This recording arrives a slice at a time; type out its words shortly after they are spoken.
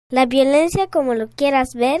La violencia, como lo quieras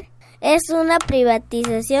ver, es una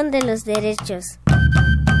privatización de los derechos.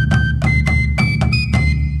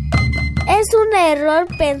 Es un error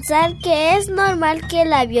pensar que es normal que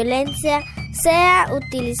la violencia sea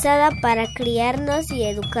utilizada para criarnos y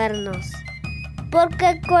educarnos,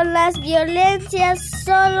 porque con las violencias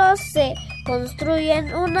solo se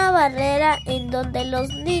construyen una barrera en donde los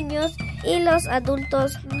niños y los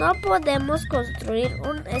adultos no podemos construir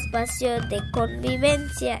un espacio de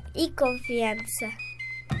convivencia y confianza.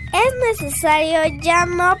 Es necesario ya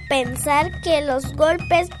no pensar que los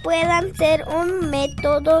golpes puedan ser un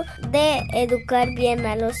método de educar bien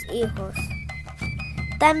a los hijos.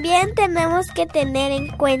 También tenemos que tener en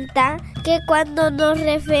cuenta que cuando nos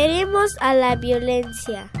referimos a la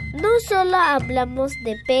violencia, no solo hablamos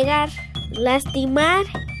de pegar, lastimar,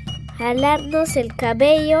 jalarnos el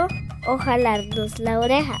cabello o jalarnos la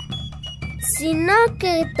oreja, sino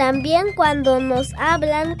que también cuando nos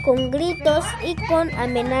hablan con gritos y con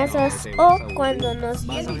amenazas o cuando nos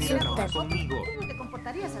insultan.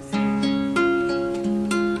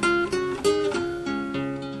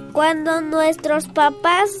 Cuando nuestros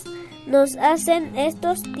papás nos hacen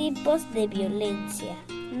estos tipos de violencia,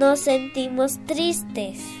 nos sentimos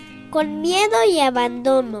tristes, con miedo y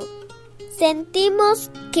abandono.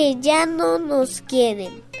 Sentimos que ya no nos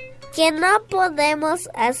quieren, que no podemos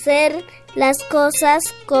hacer las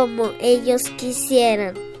cosas como ellos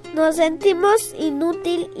quisieran. Nos sentimos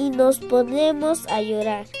inútil y nos ponemos a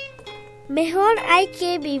llorar. Mejor hay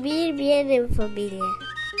que vivir bien en familia.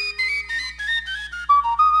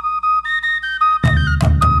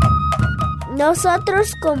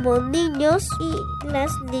 Nosotros como niños y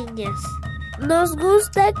las niñas, nos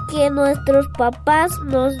gusta que nuestros papás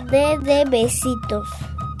nos dé de besitos,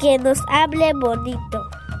 que nos hable bonito,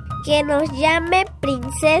 que nos llame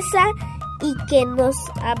princesa y que nos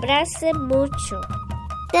abrace mucho.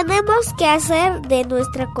 Tenemos que hacer de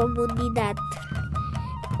nuestra comunidad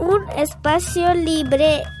un espacio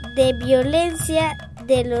libre de violencia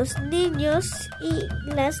de los niños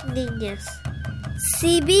y las niñas.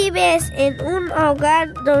 Si vives en un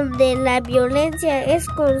hogar donde la violencia es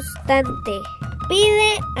constante,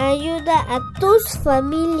 pide ayuda a tus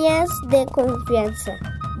familias de confianza,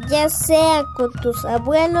 ya sea con tus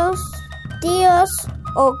abuelos, tíos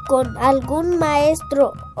o con algún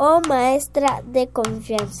maestro o maestra de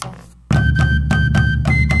confianza.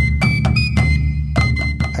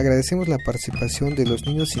 Agradecemos la participación de los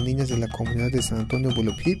niños y niñas de la comunidad de San Antonio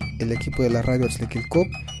Bulupit, el equipo de la radio Lequil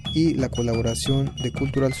y la colaboración de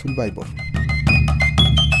Cultural Survivor.